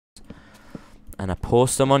And I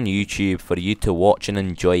post them on YouTube for you to watch and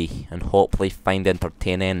enjoy and hopefully find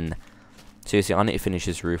entertaining. Seriously, I need to finish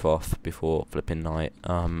this roof off before flipping night.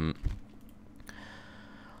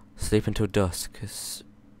 Sleep until dusk, 'cause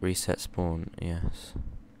reset spawn, yes.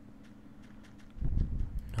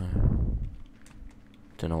 No.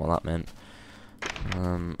 Don't know what that meant.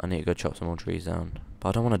 I need to go chop some more trees down. But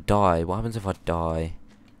I don't want to die. What happens if I die?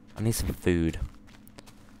 I need some food.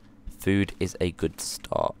 Food is a good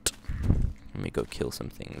start. Let me go kill some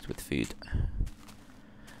things with food.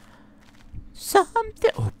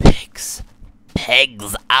 Something. Oh, pigs.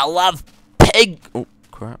 Pigs. I love pig. Oh,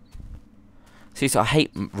 crap. See, so I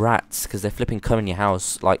hate rats because they're flipping come in your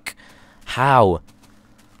house. Like, how?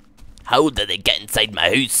 How did they get inside my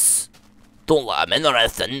house? Don't let them in or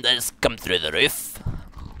anything. They just come through the roof.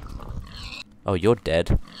 Oh, you're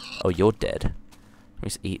dead. Oh, you're dead. Let me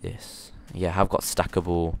just eat this. Yeah, I've got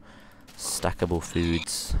stackable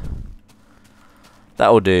foods.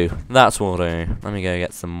 That'll do. That's what I'll do. Let me go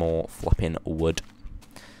get some more flopping wood.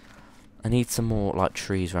 I need some more like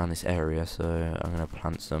trees around this area, so I'm gonna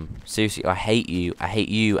plant some. Seriously, I hate you. I hate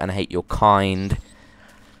you, and I hate your kind.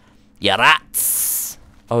 You rats!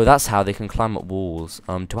 Oh, that's how they can climb up walls.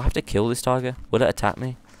 Do I have to kill this tiger? Will it attack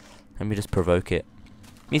me? Let me just provoke it.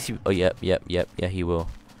 Oh, yep, yeah, he will.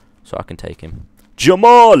 So I can take him.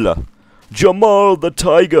 Jamal! Jamal the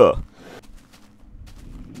tiger!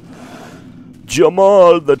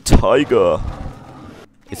 Jamal the tiger!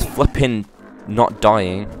 It's flipping not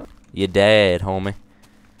dying. You're dead, homie.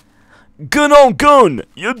 Gun on gun!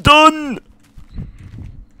 You're done!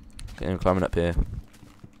 Okay, I'm climbing up here.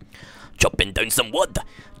 Chopping down some wood!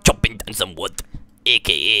 Chopping down some wood!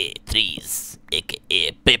 AKA trees!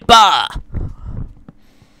 AKA paper!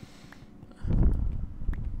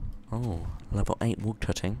 Oh, level 8 wood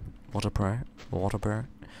cutting. What a pro. What a pro.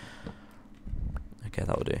 Okay,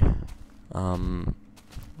 that'll do.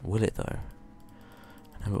 Will it though?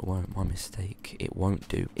 No, it won't. My mistake. It won't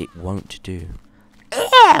do. It won't do.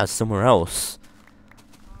 Ah, somewhere else.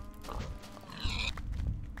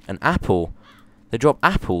 An apple. They drop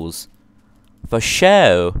apples. For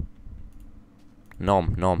show.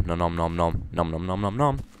 Nom, nom, nom, nom, nom, nom, nom, nom, nom, nom,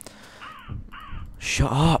 nom.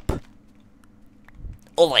 Shut up.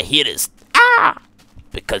 All I hear is, ah!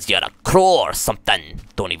 Because you're a crow or something.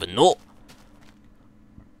 Don't even know.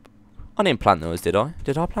 I didn't plant those, did I?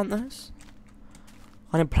 Did I plant those?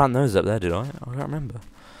 I didn't plant those up there, did I? I can't remember.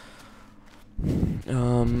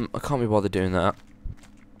 I can't be bothered doing that.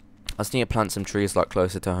 I just need to plant some trees like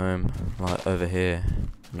closer to home. Like over here.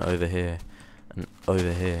 And over here. And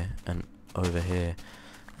over here. And over here.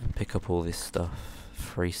 And pick up all this stuff.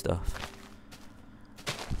 Free stuff.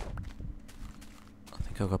 I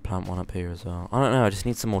think I'll go plant one up here as well. I don't know, I just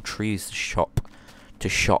need some more trees to shop.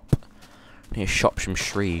 I need to shop some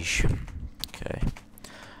trees. Okay.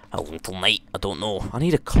 How long till night? I don't know. I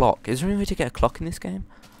need a clock. Is there any way to get a clock in this game?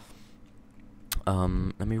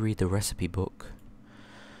 Let me read the recipe book.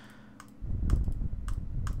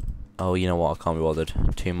 Oh, you know what? I can't be bothered.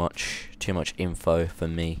 Too much info for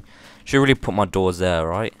me. Should really put my doors there,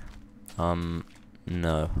 right? No,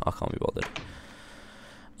 I can't be bothered.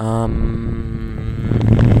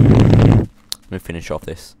 Let me finish off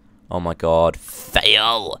this. Oh my god.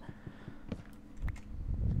 Fail!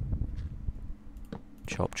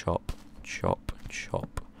 Chop, chop, chop,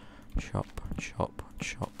 chop, chop, chop,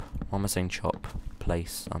 chop. Why am I saying chop?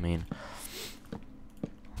 Place, I mean.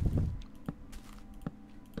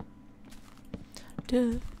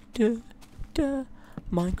 Duh, duh, duh.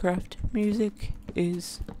 Minecraft music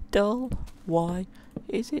is dull. Why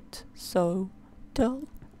is it so dull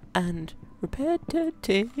and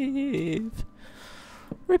repetitive?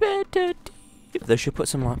 Repetitive. They should put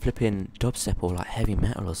some like flipping dubstep or like heavy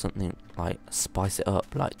metal or something, like spice it up,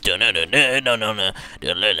 like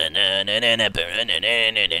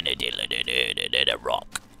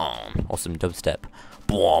rock on or some dubstep.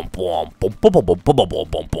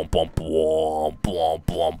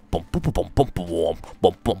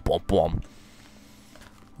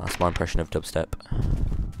 That's my impression of dubstep.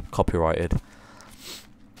 Copyrighted.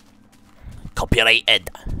 Copyrighted.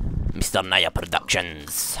 Mr. Naya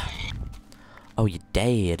Productions. Oh, you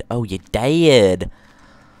dead. Oh, you dead.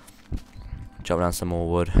 Chop down some more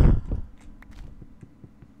wood.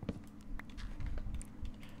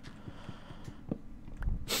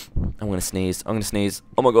 I'm gonna sneeze. I'm gonna sneeze.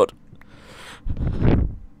 Oh my god.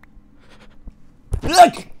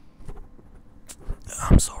 Look!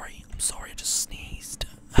 I'm sorry. I'm sorry. I just sneezed.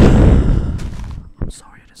 I'm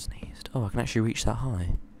sorry. I just sneezed. Oh, I can actually reach that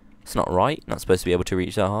high. It's not right. Not supposed to be able to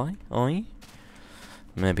reach that high, are you?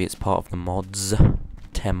 Maybe it's part of the mods.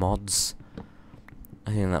 10 mods.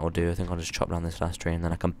 I think that will do. I think I'll just chop down this last tree and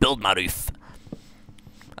then I can build my roof.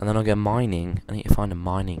 And then I'll go mining. I need to find a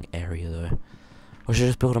mining area though. Or should I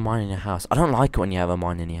just build a mine in your house? I don't like it when you have a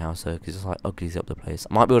mine in your house though, because it's like uglies up the place.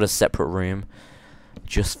 I might build a separate room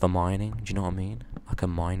just for mining. Do you know what I mean? Like a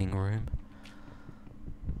mining room.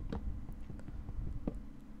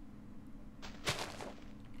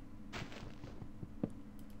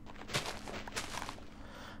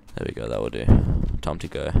 There we go, that will do. Time to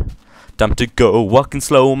go. Time to go, walk in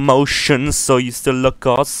slow motion, so you still look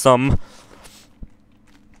awesome.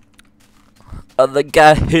 Other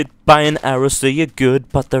guy hit by an arrow, so you're good,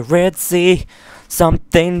 but the Red Sea,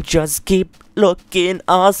 something just keep looking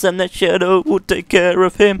awesome. That shadow will take care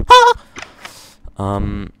of him.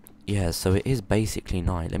 Ah! Yeah, so it is basically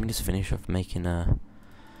night. Let me just finish off making my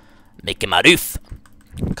roof.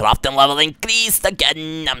 Crafting level increased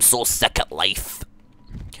again. I'm so sick at life.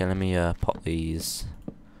 Okay, let me pop these.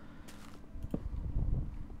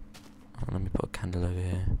 Oh, let me put a candle over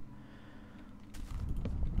here.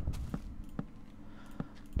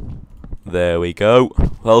 There we go.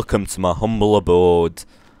 Welcome to my humble abode.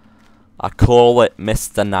 I call it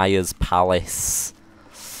Mr. Naya's Palace.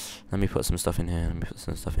 Let me put some stuff in here. Let me put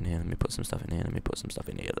some stuff in here. Let me put some stuff in here. Let me put some stuff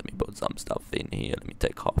in here. Let me put some stuff in here. Let me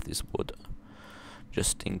take half this wood,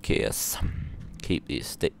 just in case. Keep these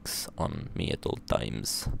sticks on me at all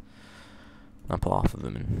times. I'll put half of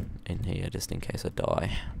them in here just in case I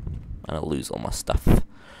die and I lose all my stuff.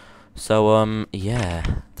 So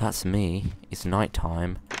yeah, that's me. It's night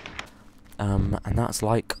time. And that's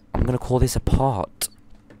like, I'm gonna call this a part,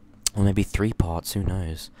 or maybe 3 parts. Who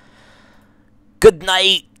knows? Good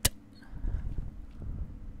night.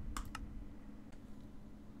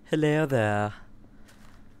 Hello there.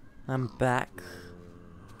 I'm back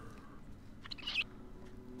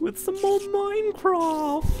with some more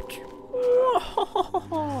Minecraft.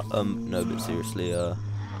 No, but seriously,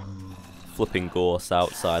 flipping gorse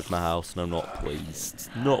outside my house, and I'm not pleased.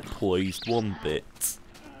 Not pleased one bit.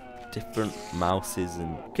 Different mouses,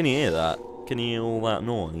 and can you hear that? Can you hear all that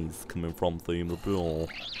noise coming from through the door?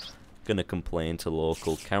 Gonna complain to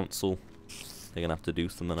local council. They're gonna have to do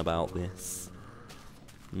something about this.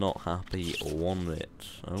 Not happy one bit.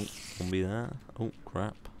 Oh, won't be there. Oh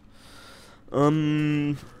crap.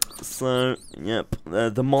 So yep,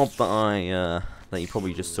 the mod that that you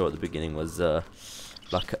probably just saw at the beginning was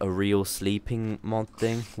like a real sleeping mod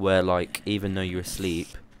thing, where like even though you're asleep,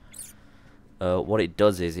 what it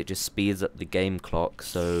does is it just speeds up the game clock,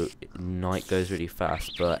 so night goes really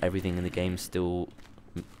fast, but everything in the game still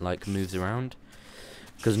like moves around.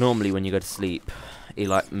 Because normally when you go to sleep, it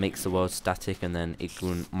like makes the world static, and then it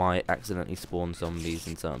might accidentally spawn zombies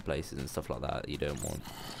in certain places and stuff like that you don't want.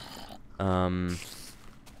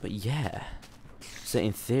 But yeah. So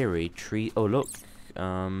in theory, tree. Oh look.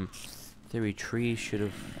 Theory trees should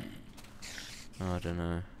have. Oh, I don't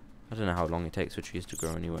know. I don't know how long it takes for trees to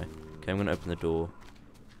grow anyway. Okay, I'm gonna open the door.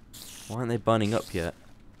 Why aren't they burning up yet?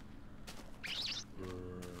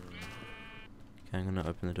 Okay, I'm gonna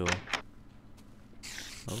open the door.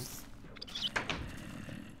 Oh.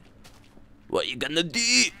 What you gonna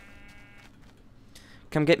do?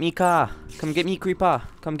 Come get me, car. Come get me, creeper.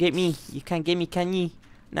 Come get me. You can't get me, can you?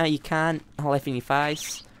 No, you can't. I'll laugh in your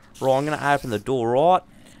face. Right, I'm gonna open the door, right?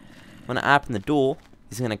 When I open the door,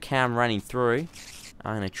 he's gonna come running through.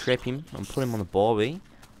 I'm gonna trap him and put him on the barbie.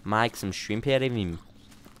 Make some shrimp out of him.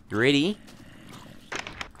 You ready?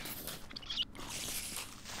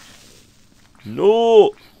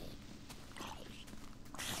 No!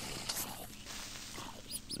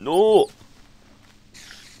 No!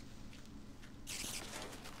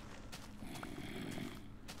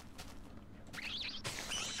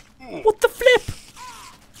 What the flip?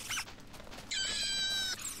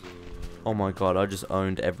 Oh my god, I just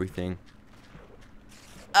owned everything.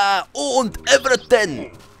 I owned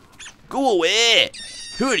everything! Go away!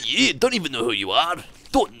 Who are you? Don't even know who you are.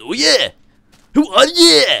 Don't know you! Who are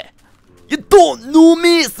you? You don't know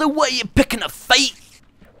me, so why are you picking a fight?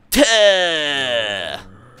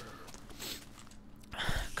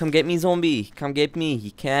 Come get me, zombie. Come get me.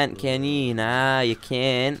 You can't, can you? Nah, you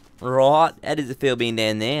can't. Right. How does it feel being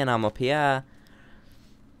down there and I'm up here?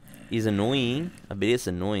 It's annoying. I bet it's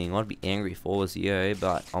annoying. I'd be angry if I was you,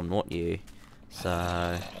 but I'm not you.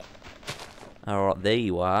 So, alright, there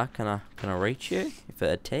you are. Can I reach you? If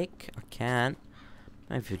it attack, I can't.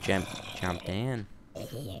 Maybe if you jump down.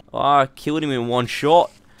 Oh, I killed him in one shot.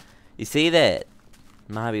 You see that?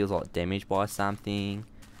 Maybe it was like damaged by something.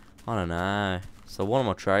 I don't know. So one of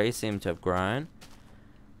my trees seem to have grown.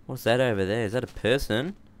 What's that over there? Is that a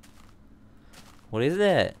person? What is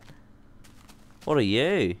that? What are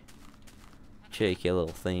you? Cheeky little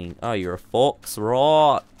thing. Oh, you're a fox,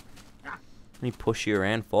 right? Let me push you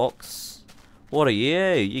around, fox. What are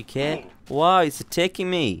you? You cat? Wow, it's attacking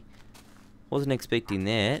me. Wasn't expecting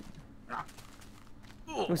that.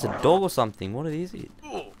 It's a dog or something. What is it?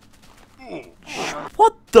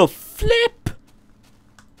 What the flip?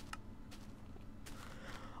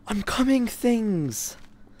 I'm coming things.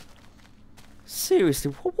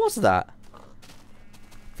 Seriously, what was that?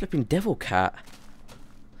 Flipping devil cat.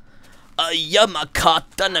 I am a cat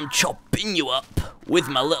and I'm chopping you up with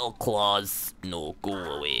my little claws. No, go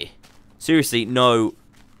away. Seriously, no.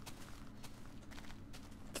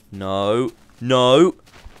 No. No.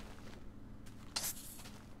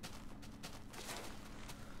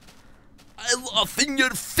 I laugh in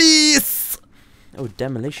your face. Oh,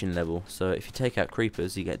 demolition level. So if you take out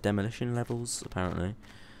creepers, you get demolition levels, apparently.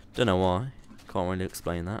 Don't know why. Can't really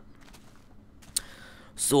explain that.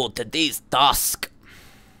 So today's task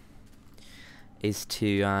is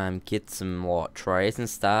to get some like trays and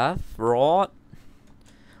stuff, right?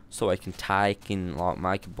 So I can take and like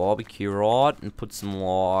make a barbecue, right? And put some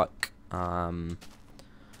like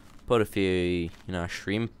put a few, you know,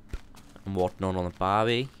 shrimp and whatnot on the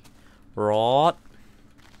barbie, right?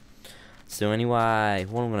 So anyway,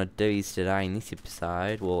 what I'm gonna do is today in this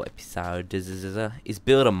episode, is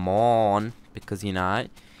build a mine, because you know,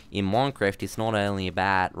 in Minecraft it's not only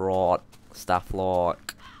about right stuff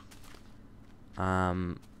like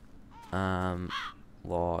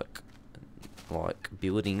like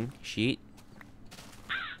building shit.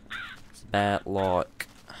 It's about like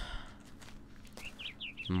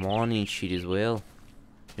mining shit as well.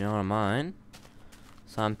 You know what I mean?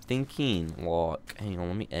 So I'm thinking like, hang on,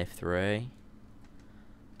 let me F3.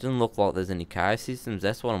 Doesn't look like there's any cave systems.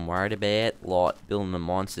 That's what I'm worried about. Like building a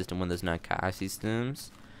mine system when there's no cave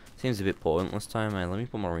systems. Seems a bit pointless to me. Let me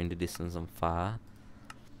put my render distance on far.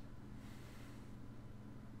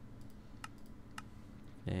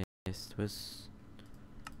 Yes, it was.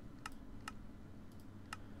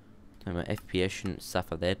 No, my FPS shouldn't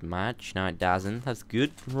suffer that much. No, it doesn't. That's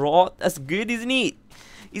good. Right? That's good, isn't it?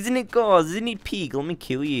 Isn't it, guys? Isn't it, pig? Let me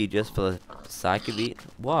kill you just for the sake of it.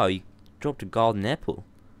 Wow, you dropped a golden apple.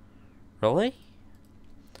 Really?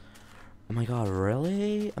 Oh my god,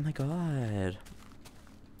 really? Oh my god.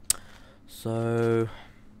 So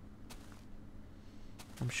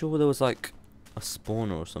I'm sure there was like a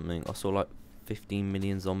spawner or something. I saw like 15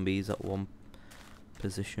 million zombies at one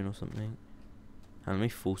position or something. And let me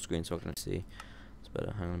full screen so I can see. It's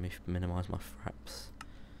better. Hang on, let me minimize my fraps.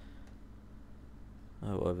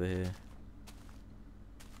 Oh, over here.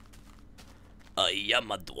 I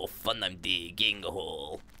am a dwarf and I'm digging a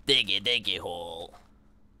hole. Diggy hole.